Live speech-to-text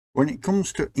When it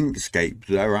comes to Inkscape,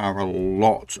 there are a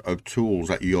lot of tools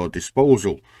at your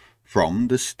disposal, from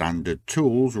the standard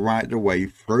tools right the way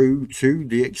through to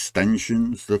the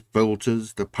extensions, the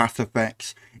filters, the path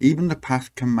effects, even the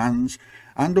path commands,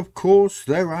 and of course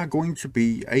there are going to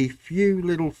be a few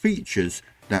little features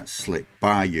that slip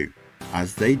by you,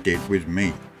 as they did with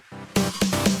me.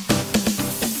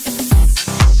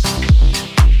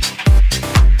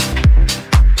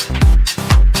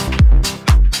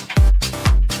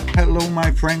 Hello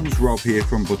my friends, Rob here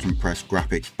from Button Press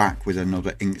Graphics, back with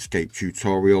another Inkscape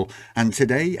tutorial, and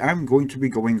today I'm going to be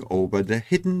going over the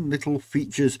hidden little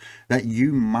features that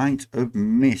you might have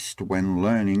missed when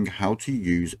learning how to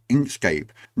use Inkscape.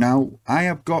 Now, I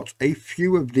have got a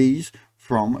few of these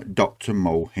from Dr.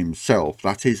 Mo himself,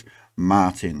 that is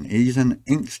Martin. He's an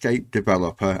Inkscape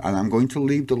developer, and I'm going to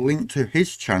leave the link to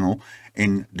his channel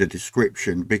in the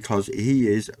description because he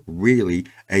is really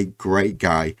a great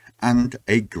guy and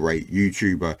a great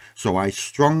YouTuber, so I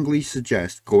strongly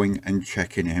suggest going and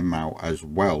checking him out as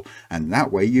well, and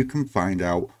that way you can find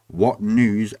out what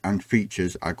news and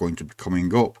features are going to be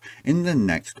coming up in the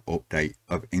next update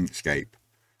of Inkscape.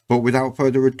 But without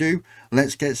further ado,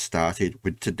 let's get started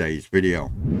with today's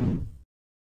video.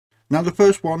 Now, the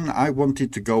first one I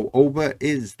wanted to go over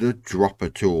is the dropper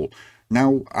tool.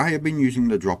 Now, I have been using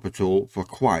the dropper tool for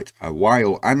quite a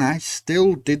while, and I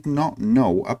still did not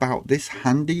know about this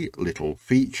handy little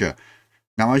feature.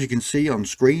 Now, as you can see on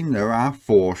screen, there are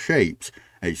four shapes: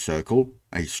 a circle,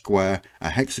 a square,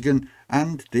 a hexagon,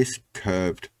 and this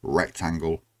curved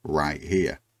rectangle right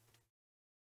here.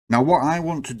 Now, what I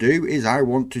want to do is I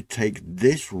want to take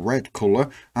this red color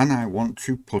and I want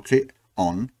to put it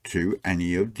on to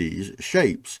any of these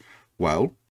shapes.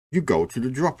 Well, you go to the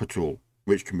dropper tool,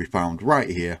 which can be found right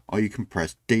here, or you can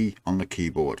press D on the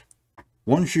keyboard.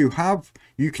 Once you have,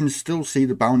 you can still see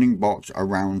the bounding box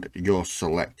around your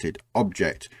selected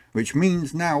object, which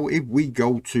means now if we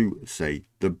go to, say,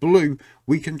 the blue,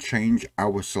 we can change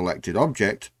our selected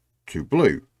object to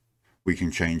blue. We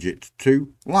can change it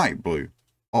to light blue,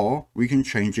 or we can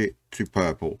change it to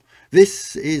purple.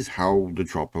 This is how the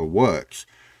dropper works.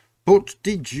 But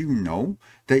did you know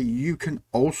that you can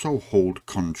also hold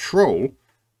Control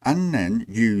and then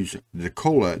use the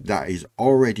color that is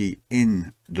already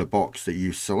in the box that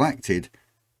you selected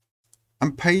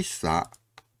and paste that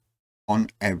on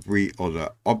every other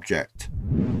object?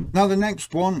 Now, the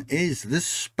next one is the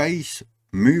space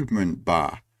movement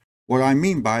bar. What I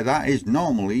mean by that is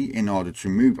normally in order to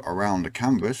move around the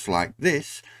canvas like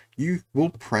this, you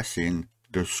will press in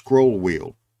the scroll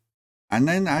wheel. And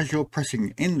then as you're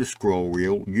pressing in the scroll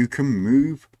wheel, you can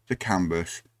move the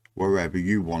canvas wherever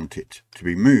you want it to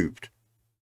be moved.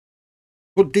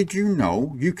 But did you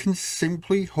know you can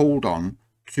simply hold on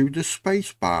to the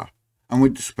space bar, and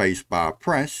with the space bar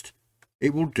pressed,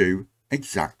 it will do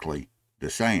exactly the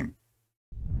same.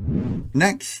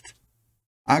 Next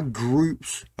are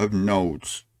groups of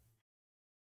nodes.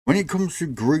 When it comes to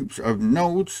groups of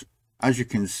nodes, as you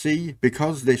can see,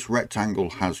 because this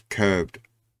rectangle has curved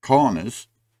corners,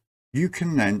 you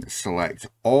can then select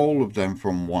all of them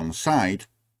from one side,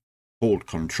 hold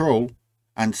Control,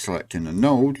 and selecting a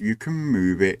node, you can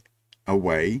move it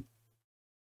away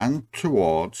and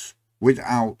towards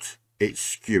without it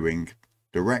skewing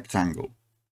the rectangle.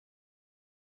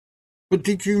 But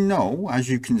did you know,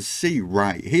 as you can see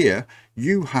right here,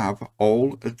 you have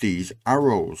all of these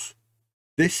arrows.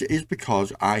 This is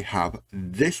because I have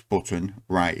this button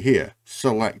right here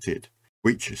selected,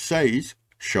 which says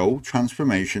Show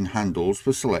Transformation Handles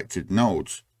for Selected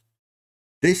Nodes.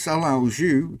 This allows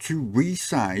you to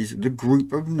resize the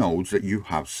group of nodes that you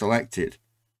have selected.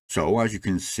 So as you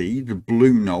can see, the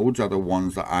blue nodes are the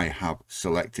ones that I have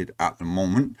selected at the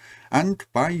moment, and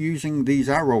by using these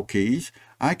arrow keys,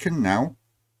 I can now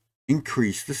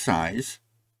increase the size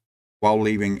while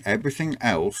leaving everything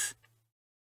else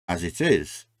as it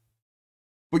is.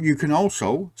 But you can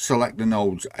also select the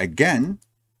nodes again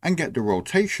and get the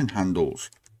rotation handles,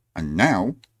 and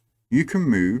now you can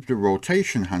move the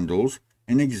rotation handles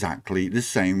in exactly the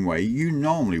same way you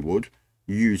normally would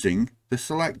using the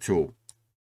select tool.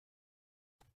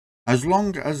 As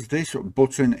long as this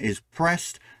button is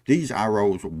pressed, these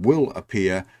arrows will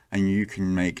appear and you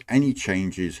can make any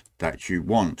changes that you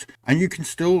want, and you can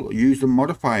still use the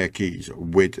modifier keys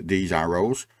with these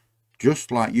arrows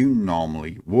just like you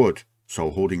normally would.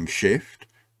 So holding Shift,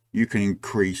 you can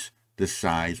increase the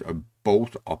size of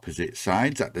both opposite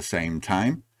sides at the same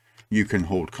time. You can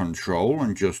hold Control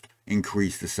and just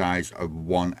increase the size of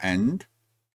one end,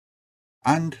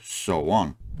 and so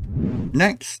on.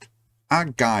 Next are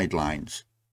guidelines.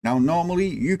 Now normally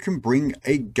you can bring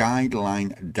a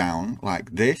guideline down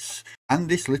like this, and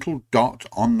this little dot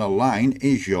on the line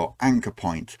is your anchor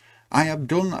point. I have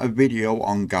done a video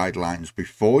on guidelines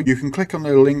before. You can click on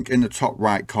the link in the top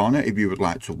right corner if you would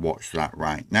like to watch that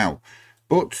right now.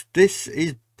 But this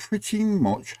is pretty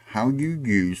much how you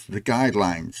use the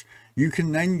guidelines. You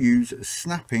can then use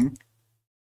snapping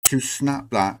to snap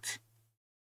that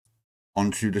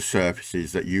onto the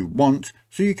surfaces that you want,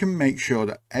 so you can make sure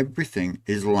that everything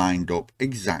is lined up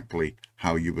exactly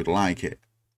how you would like it.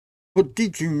 But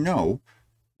did you know,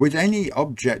 with any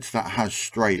object that has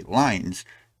straight lines,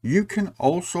 you can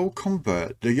also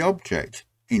convert the object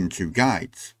into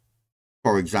guides.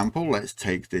 For example, let's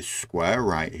take this square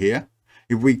right here.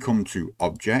 If we come to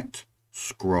Object,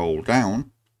 scroll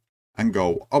down and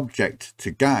go Object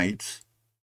to Guides,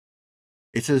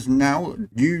 it has now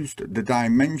used the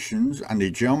dimensions and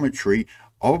the geometry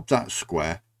of that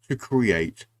square to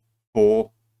create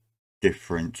 4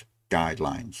 different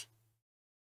guidelines.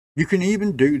 You can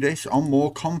even do this on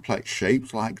more complex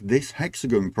shapes like this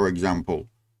hexagon, for example.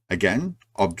 Again,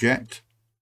 Object,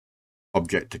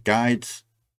 Object to Guides,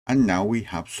 and now we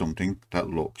have something that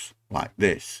looks like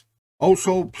this.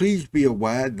 Also, please be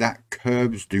aware that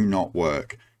curves do not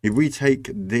work. If we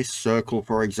take this circle,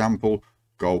 for example,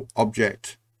 go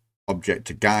Object, Object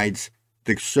to Guides,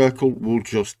 the circle will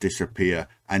just disappear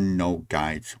and no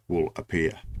guides will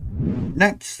appear.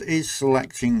 Next is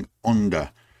selecting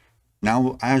under.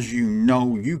 Now, as you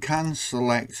know, you can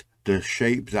select the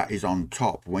shape that is on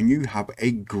top when you have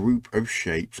a group of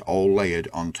shapes all layered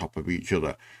on top of each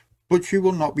other, but you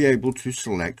will not be able to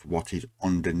select what is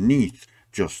underneath,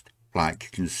 just like you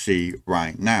can see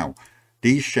right now.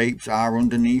 These shapes are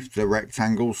underneath the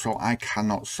rectangle, so I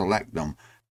cannot select them.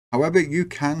 However, you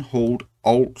can hold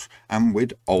Alt, and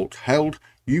with Alt held,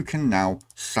 you can now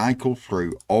cycle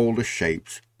through all the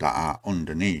shapes that are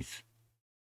underneath.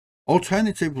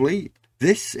 Alternatively,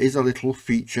 this is a little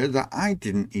feature that I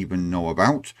didn't even know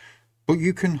about, but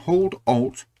you can hold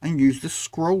Alt and use the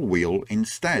scroll wheel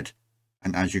instead.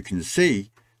 And as you can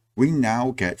see, we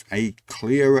now get a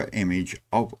clearer image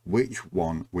of which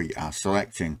one we are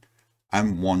selecting.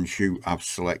 And once you have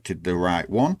selected the right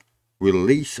one,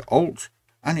 release Alt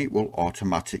and it will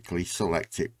automatically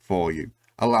select it for you,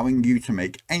 allowing you to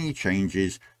make any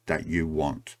changes that you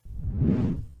want.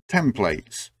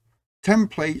 Templates.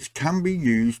 Templates can be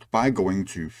used by going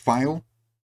to File,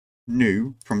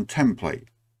 New from Template,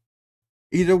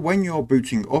 either when you're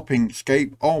booting up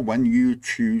Inkscape or when you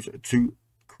choose to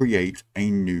create a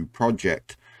new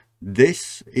project.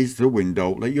 This is the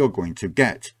window that you're going to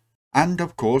get. And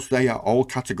of course, they are all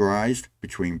categorized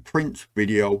between print,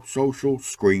 video, social,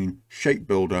 screen, shape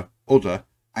builder, other,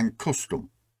 and custom.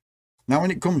 Now,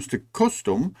 when it comes to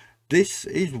custom, this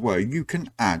is where you can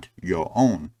add your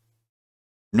own.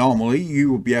 Normally,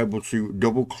 you will be able to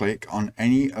double click on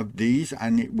any of these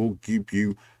and it will give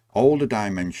you all the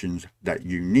dimensions that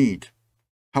you need.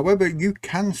 However, you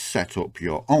can set up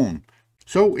your own.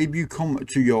 So if you come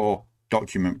to your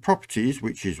document properties,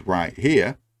 which is right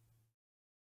here,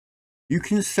 you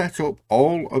can set up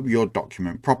all of your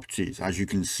document properties. As you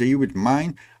can see with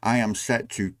mine, I am set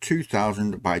to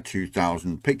 2000 by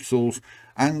 2000 pixels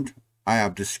and I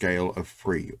have the scale of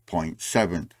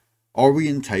 3.7.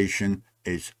 Orientation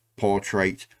is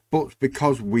portrait, but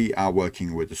because we are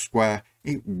working with a square,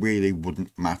 it really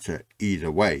wouldn't matter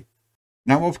either way.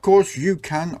 Now, of course, you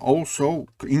can also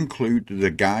include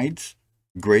the guides,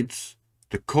 grids,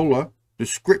 the color, the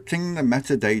scripting, the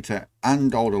metadata,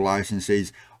 and all the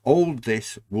licenses. All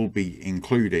this will be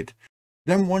included.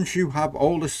 Then once you have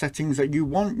all the settings that you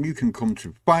want, you can come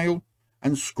to File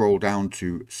and scroll down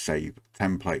to Save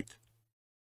Template.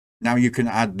 Now you can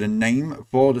add the name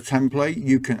for the template,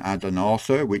 you can add an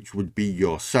author, which would be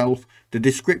yourself, the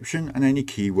description and any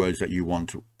keywords that you want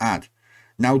to add.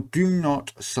 Now do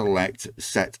not select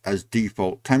Set as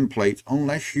Default Template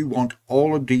unless you want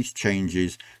all of these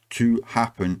changes to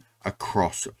happen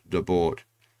across the board.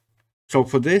 So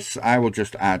for this, I will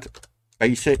just add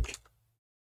Basic,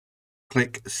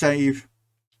 click Save.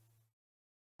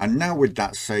 And now with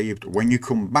that saved, when you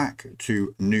come back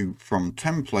to New from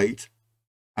Template,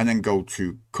 and then go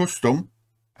to Custom,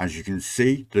 as you can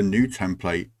see, the new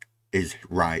template is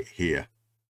right here.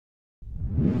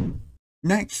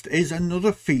 Next is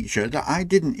another feature that I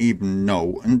didn't even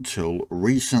know until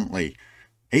recently.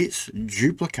 It's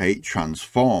Duplicate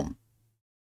Transform.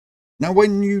 Now,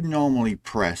 when you normally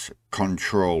press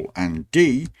Ctrl and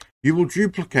D, you will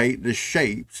duplicate the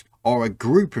shapes or a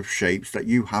group of shapes that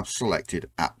you have selected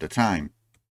at the time.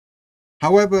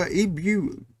 However, if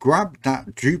you grab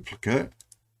that duplicate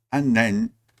and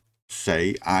then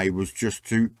say I was just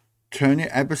to turn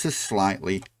it ever so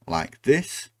slightly like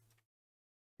this.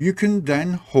 You can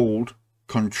then hold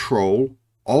Ctrl,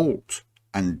 Alt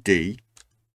and D.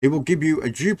 It will give you a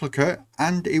duplicate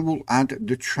and it will add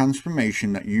the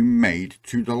transformation that you made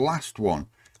to the last one.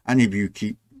 And if you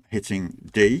keep hitting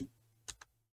D,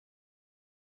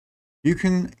 you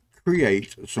can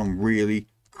create some really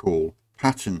cool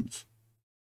patterns.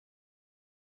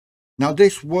 Now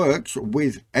this works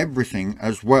with everything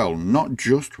as well, not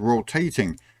just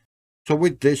rotating. So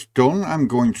with this done, I'm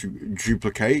going to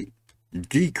duplicate,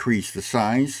 decrease the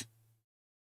size,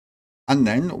 and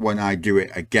then when I do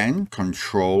it again,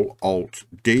 Ctrl Alt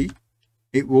D,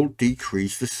 it will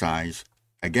decrease the size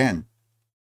again.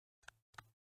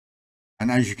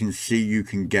 And as you can see, you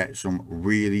can get some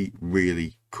really,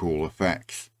 really cool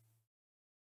effects.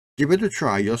 Give it a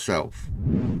try yourself.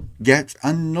 Yet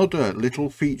another little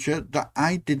feature that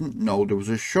I didn't know there was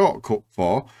a shortcut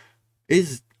for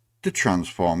is the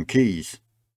transform keys.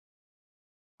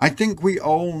 I think we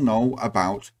all know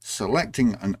about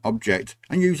selecting an object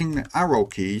and using the arrow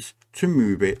keys to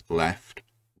move it left,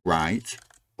 right,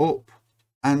 up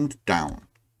and down,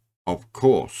 of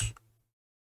course.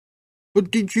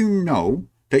 But did you know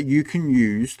that you can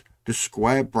use the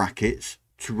square brackets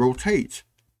to rotate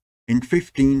in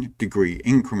 15-degree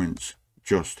increments,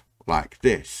 just like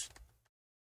this?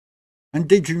 And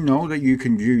did you know that you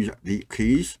can use the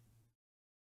keys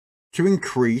to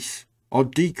increase or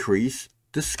decrease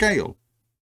the scale?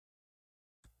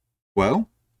 Well,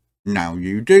 now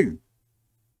you do.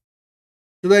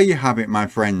 So there you have it, my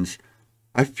friends.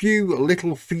 A few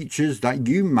little features that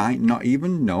you might not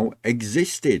even know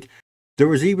existed. There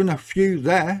was even a few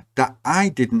there that I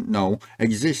didn't know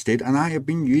existed, and I have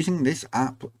been using this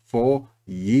app for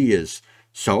years.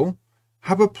 So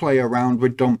have a play around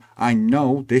with them. I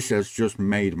know this has just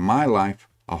made my life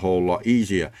a whole lot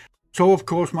easier. So of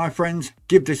course, my friends,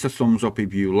 give this a thumbs up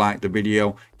if you liked the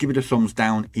video, give it a thumbs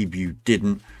down if you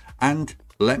didn't, and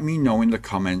let me know in the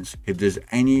comments if there's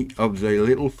any of the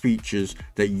little features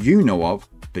that you know of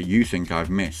that you think I've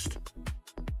missed.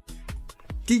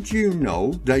 Did you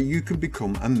know that you can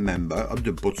become a member of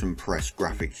the Button Press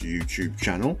Graphics YouTube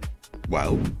channel?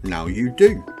 Well, now you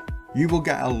do. You will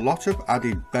get a lot of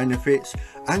added benefits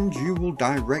and you will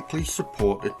directly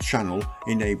support the channel,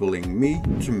 enabling me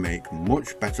to make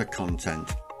much better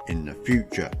content in the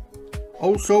future.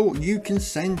 Also, you can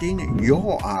send in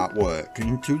your artwork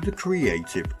into the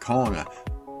creative corner.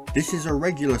 This is a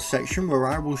regular section where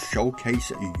I will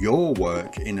showcase your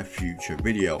work in a future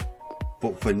video.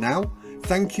 But for now,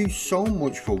 thank you so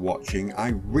much for watching. I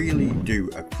really do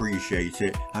appreciate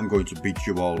it. I'm going to bid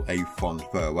you all a fond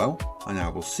farewell, and I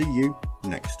will see you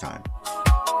next time.